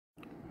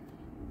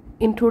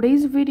In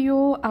today's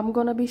video, I'm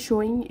gonna be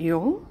showing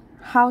you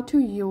how to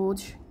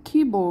use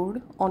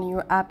keyboard on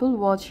your Apple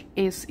Watch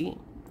SE.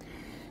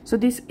 So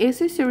this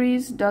SE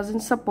series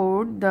doesn't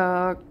support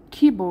the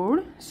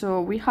keyboard,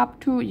 so we have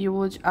to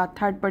use a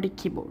third-party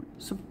keyboard.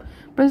 So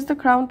press the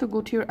crown to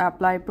go to your app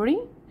library.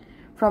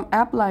 From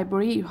app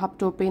library, you have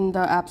to open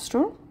the App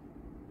Store.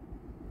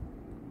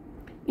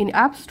 In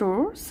App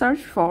Store, search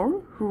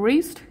for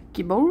Wrist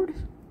Keyboard.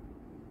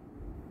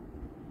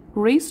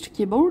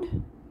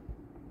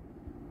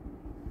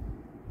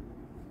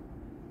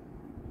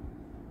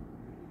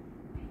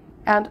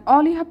 And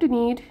all you have to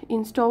need,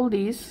 install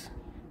this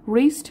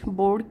wrist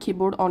board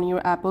keyboard on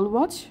your Apple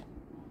Watch,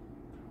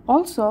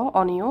 also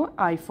on your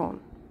iPhone.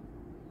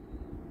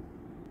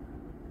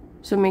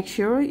 So make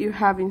sure you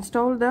have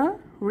installed the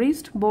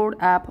wrist board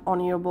app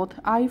on your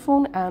both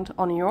iPhone and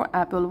on your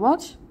Apple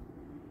Watch.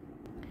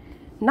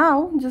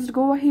 Now just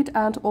go ahead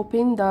and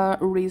open the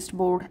wrist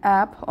board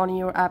app on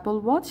your Apple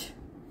Watch.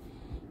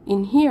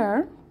 In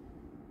here,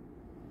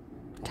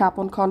 tap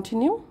on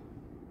continue,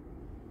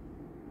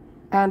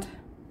 and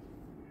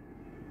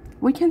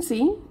we can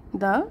see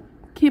the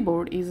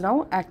keyboard is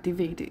now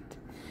activated.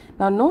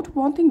 Now note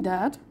one thing,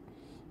 that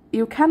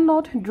you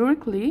cannot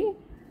directly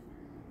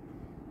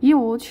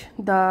use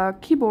the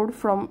keyboard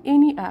from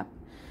any app.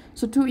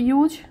 So to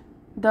use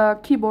the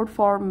keyboard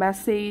for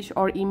message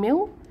or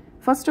email,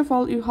 first of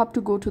all you have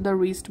to go to the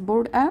wrist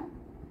board app,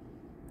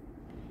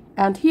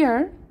 and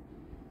here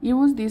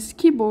use this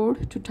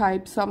keyboard to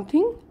type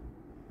something.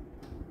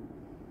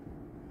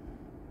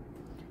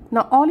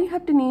 Now all you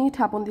have to need,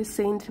 tap on this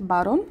send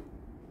button,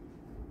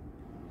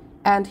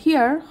 and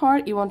here where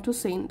you want to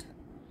send,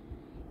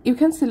 you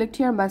can select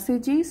your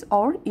messages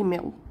or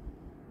email,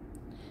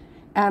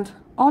 and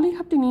all you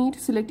have to need,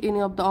 select any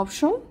of the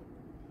option,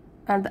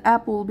 and the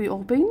app will be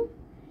open.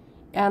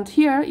 And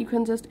here you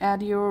can just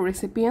add your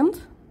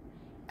recipient,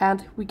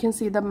 and we can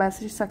see the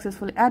message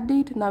successfully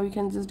added. Now you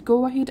can just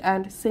go ahead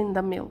and send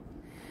the mail.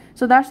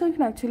 So that's how you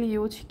can actually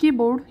use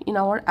keyboard in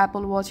our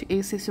Apple Watch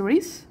SE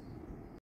series.